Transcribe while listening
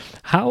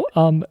How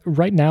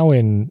right now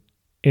in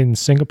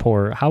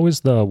Singapore, how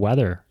is the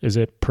weather? Is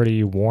it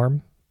pretty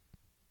warm?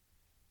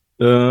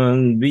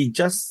 We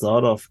just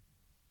sort of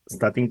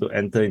starting to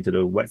enter into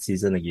the wet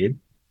season again,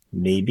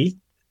 maybe.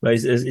 But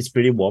it's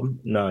pretty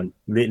warm. No,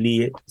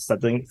 lately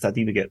starting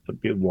to get a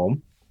bit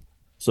warm.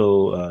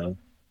 So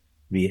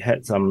we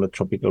had some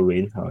tropical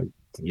rain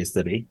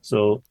yesterday.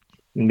 So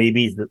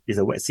maybe it's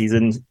a wet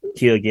season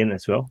here again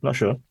as well. Not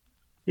sure.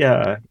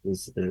 Yeah,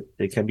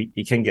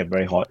 it can get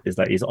very hot. It's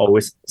like it's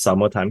always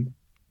summertime.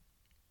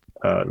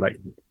 Uh, like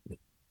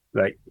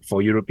like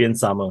for European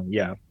summer,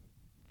 yeah,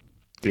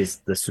 it's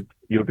the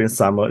European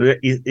summer.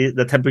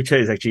 The temperature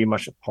is actually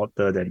much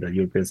hotter than the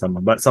European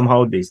summer. But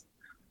somehow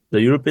the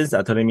Europeans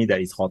are telling me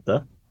that it's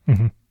hotter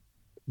Hmm.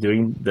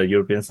 during the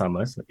European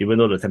summers, even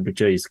though the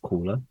temperature is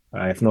cooler.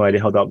 I have no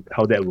idea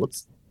how that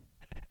works.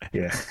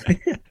 Yeah,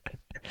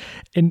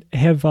 And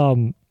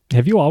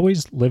have you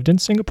always lived in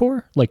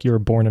Singapore? Like you were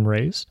born and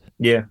raised?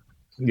 yeah,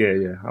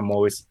 yeah. I'm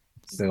always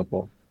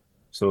Singapore,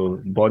 so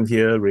born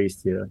here,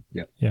 raised here.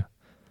 Yeah, Yeah.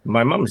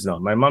 my mom is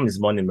not. My mom is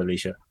born in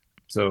Malaysia,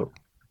 so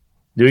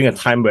during a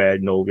time where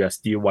no, we are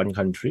still one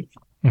country.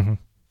 Hmm. Mhm.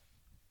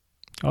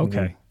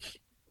 Okay.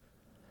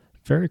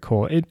 Very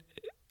cool. It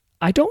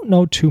I don't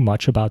know too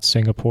much about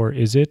Singapore.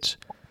 Is it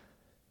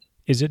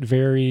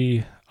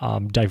very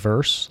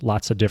diverse?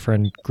 Lots of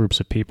different groups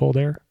of people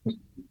there.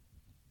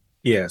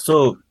 Yeah,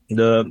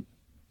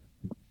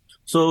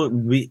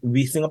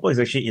 we Singapore is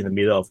actually in the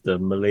middle of the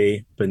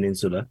Malay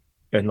Peninsula,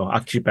 no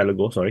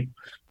archipelago, sorry.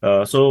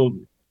 So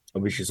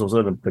which is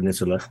also the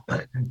peninsula,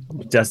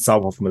 just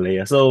south of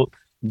Malaya. So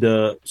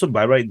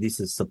by right, this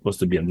is supposed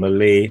to be a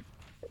Malay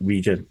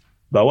region,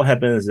 but what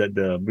happened is that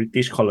the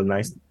British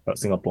colonized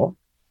Singapore,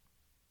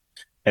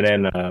 and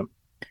then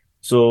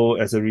so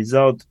as a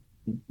result,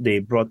 they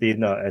brought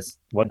in as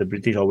what the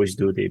British always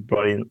do. They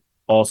brought in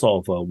all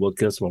sort of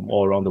workers from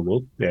all around the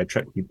world. They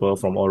attract people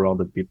from all around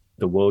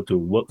the world to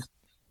work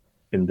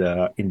in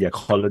their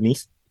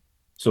colonies.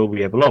 So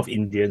we have a lot of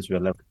Indians, we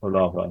have a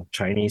lot of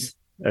Chinese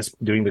as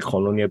during the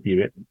colonial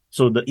period.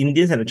 So the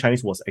Indians and the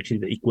Chinese was actually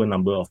the equal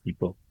number of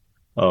people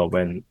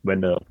when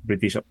the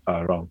British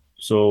are around.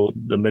 So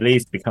the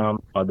Malays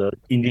become the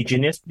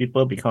indigenous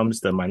people becomes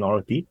the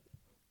minority.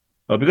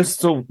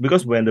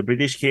 Because when the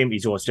British came,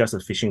 it was just a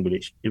fishing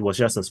village. It was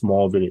just a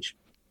small village.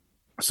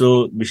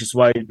 So which is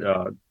why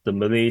the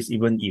Malays,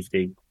 even if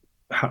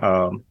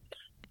um,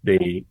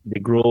 they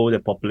grow their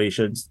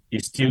populations,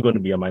 it's still going to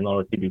be a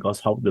minority because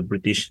how the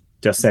British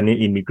just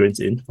sending immigrants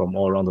in from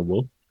all around the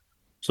world.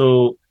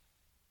 So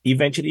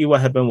eventually, what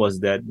happened was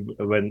that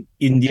when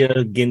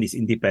India gained its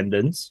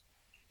independence,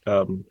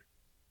 um,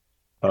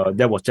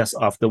 that was just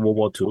after World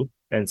War II,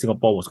 and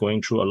Singapore was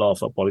going through a lot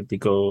of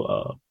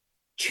political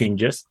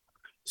changes.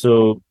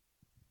 So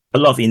a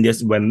lot of Indians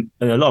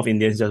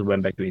just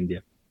went back to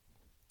India.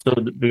 So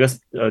because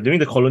during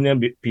the colonial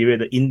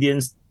period, the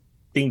Indians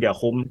think their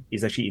home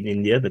is actually in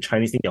India. The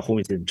Chinese think their home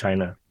is in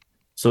China.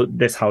 So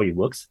that's how it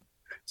works.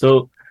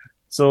 So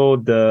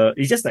so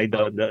it's just like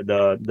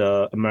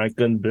the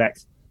American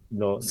blacks.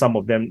 Some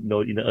of them,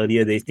 in the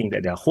earlier days, think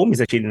that their home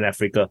is actually in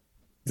Africa.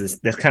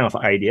 That kind of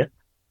idea.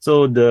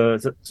 So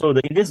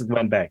the Indians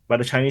went back, but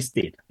the Chinese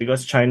stayed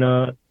because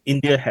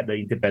India had the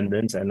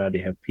independence and they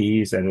have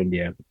peace and then they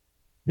have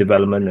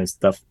development and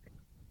stuff.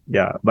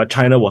 Yeah, but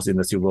China was in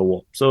the Civil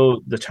War,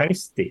 so the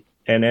Chinese stayed,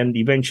 and then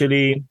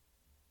eventually,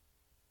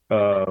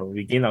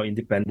 we gained our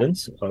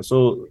independence.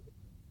 So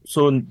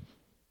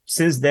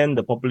since then,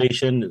 the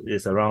population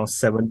is around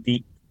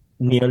 70,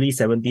 nearly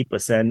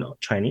 70%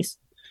 Chinese,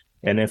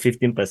 and then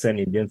 15%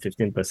 Indian,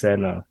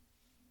 15%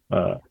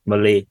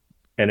 Malay,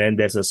 and then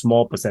there's a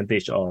small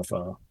percentage of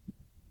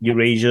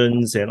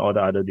Eurasians and all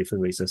the other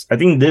different races. I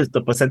think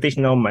the percentage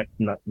now might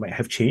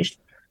have changed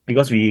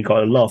because we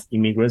got a lot of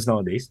immigrants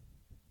nowadays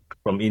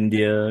from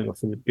India,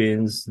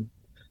 Philippines,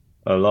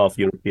 a lot of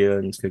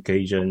Europeans,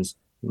 Caucasians,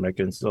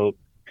 Americans. So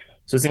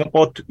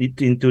Singapore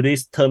in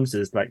today's terms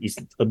is like it's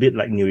a bit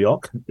like New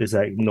York. It's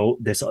like no,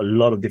 there's a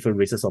lot of different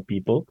races of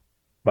people,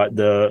 but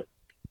the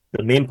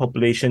main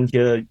population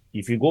here,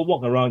 if you go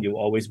walk around, you'll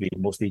always be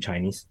mostly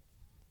Chinese,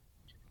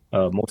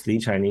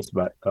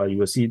 but you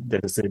will see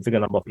there's a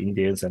significant number of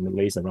Indians and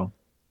Malays around.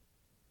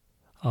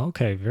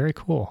 Okay, very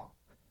cool.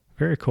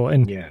 Very cool.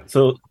 And Yeah.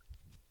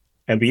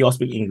 And we all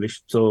speak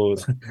English. So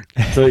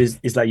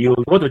it's like you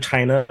go to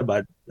China,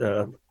 but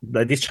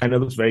like this China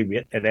looks very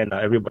weird, and then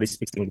everybody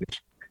speaks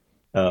English.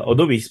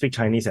 Although we speak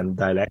Chinese and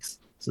dialects,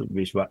 so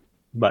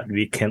but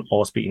we can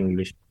all speak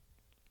English.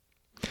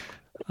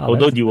 oh,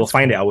 Although that's you will that's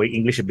find that cool. our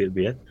English a bit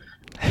weird.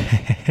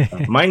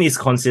 Mine is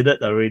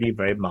considered already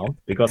very mild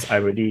because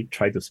I already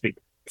try to speak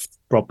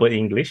proper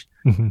English.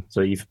 Mhm. So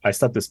if I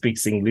start to speak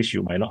Singlish,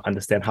 you might not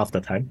understand half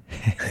the time.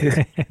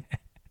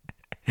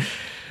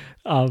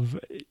 um,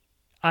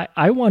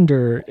 I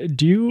wonder,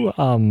 do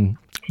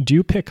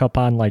you pick up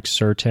on like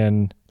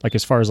certain, like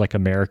as far as like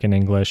American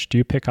English, do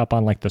you pick up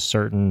on like the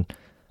certain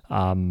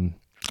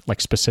like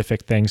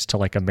specific things to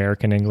like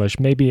American English?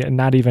 Maybe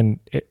not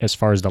even as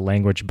far as the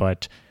language,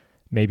 but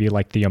maybe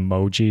like the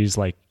emojis.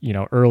 Like,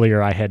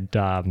 earlier I had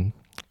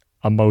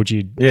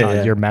emoji Yeah,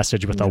 yeah, your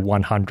message with a yeah,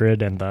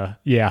 100 and the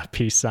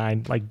peace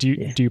sign. Like,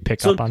 yeah. do you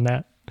pick So up on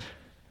that?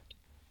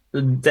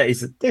 that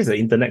is an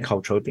internet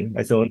cultural thing.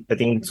 I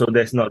think so.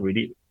 That's not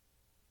really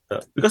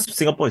because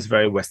Singapore is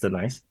very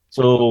westernized.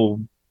 So,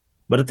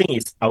 but the thing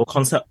is, our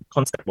concept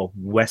of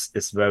West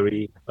is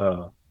very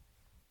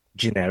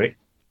generic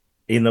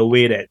in a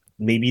way that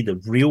maybe the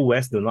real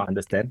West do not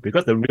understand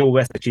because the real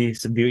West actually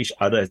view each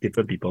other as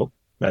different people.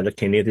 Like the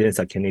Canadians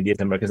are Canadians,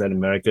 Americans are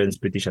Americans,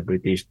 British are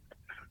British.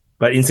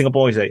 But in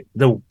Singapore, it's like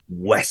the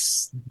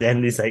West.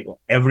 Then it's like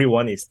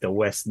everyone is the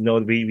West. No,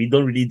 we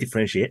don't really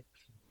differentiate.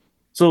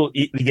 So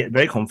we get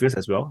very confused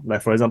as well.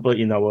 Like for example,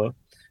 in our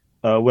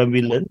when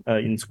we learn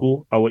in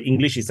school, our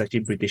English is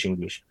actually British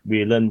English.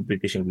 We learn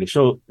British English.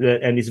 So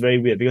and it's very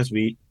weird because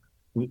we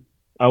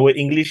our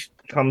English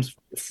comes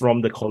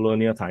from the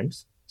colonial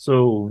times.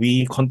 So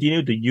we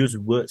continue to use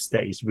words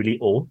that is really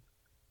old,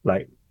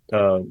 like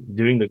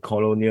during the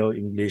colonial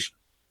English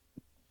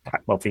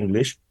type of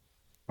English.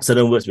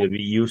 Certain words will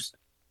be used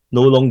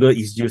no longer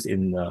is used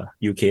in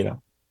UK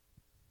now.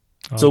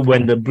 So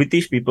when Okay. the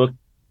British people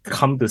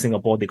come to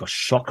Singapore, they got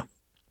shocked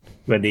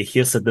when they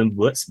hear certain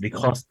words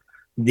because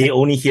they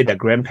only hear their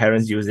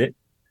grandparents use it.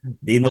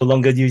 They no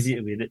longer use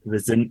it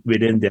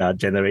within their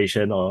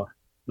generation or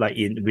like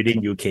in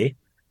within UK.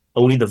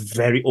 Only the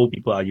very old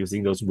people are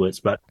using those words,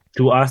 but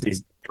to us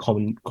it's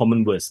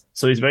common words.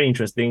 So it's very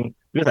interesting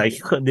because I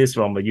heard this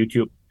from a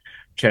YouTube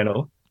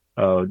channel.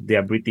 They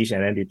are British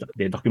and then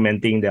they're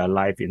documenting their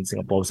life in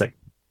Singapore. It's like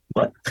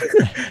what?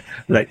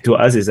 Like to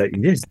us, it's like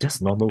this is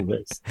just normal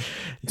words.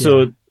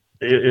 So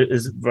Yeah.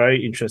 it's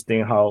very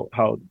interesting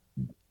how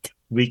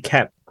we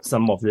kept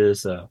some of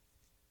this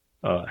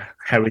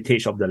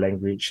heritage of the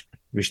language,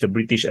 which the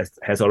British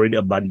has already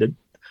abandoned.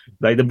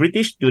 Like the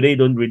British today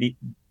don't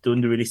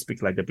really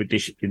speak like the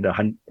British in the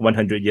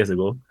 100 years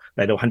ago.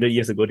 Like the 100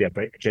 years ago, they are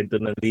very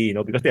gentlemanly,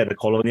 because they are the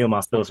colonial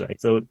masters, right?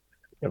 So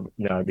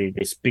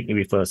they speak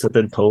with a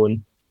certain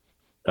tone,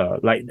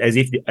 like as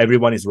if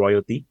everyone is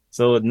royalty.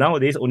 So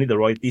nowadays, only the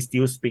royalty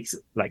still speaks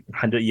like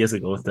 100 years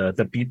ago.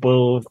 The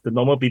people, the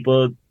normal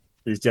people,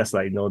 is just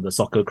like the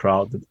soccer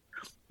crowd.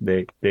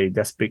 They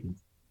just speak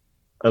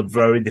a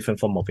very different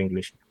form of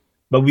English.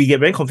 But we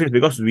get very confused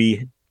because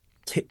we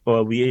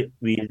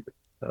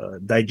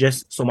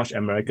digest so much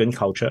American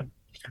culture,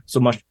 so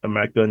much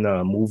American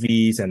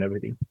movies and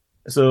everything.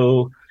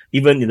 So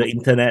even in the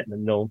internet,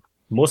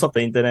 most of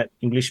the internet,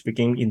 English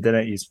speaking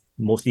internet is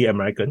mostly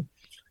American,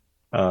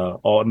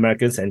 or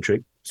American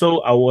centric.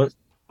 So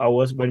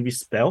ours when we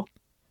spell,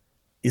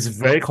 it's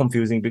very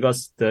confusing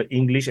because the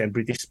English and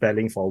British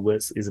spelling for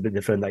words is a bit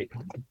different. Like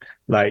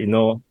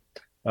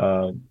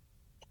uh,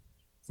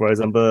 for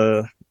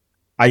example,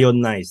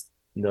 ionized,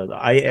 the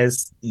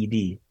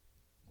ISED.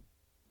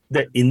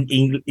 That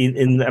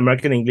in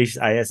American English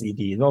is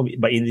ISED,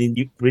 but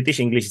in British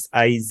English is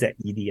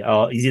IZED.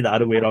 Or is it the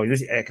other way around?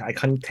 I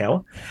can't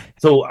tell.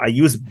 So I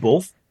use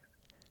both.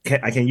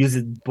 I can use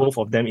both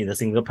of them in a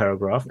single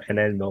paragraph, and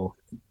then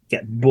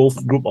get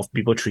both group of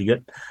people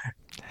triggered.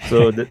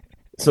 So the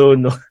so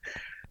no,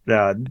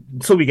 yeah.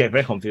 So we get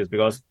very confused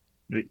because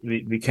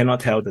we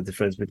cannot tell the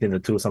difference between the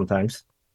two sometimes.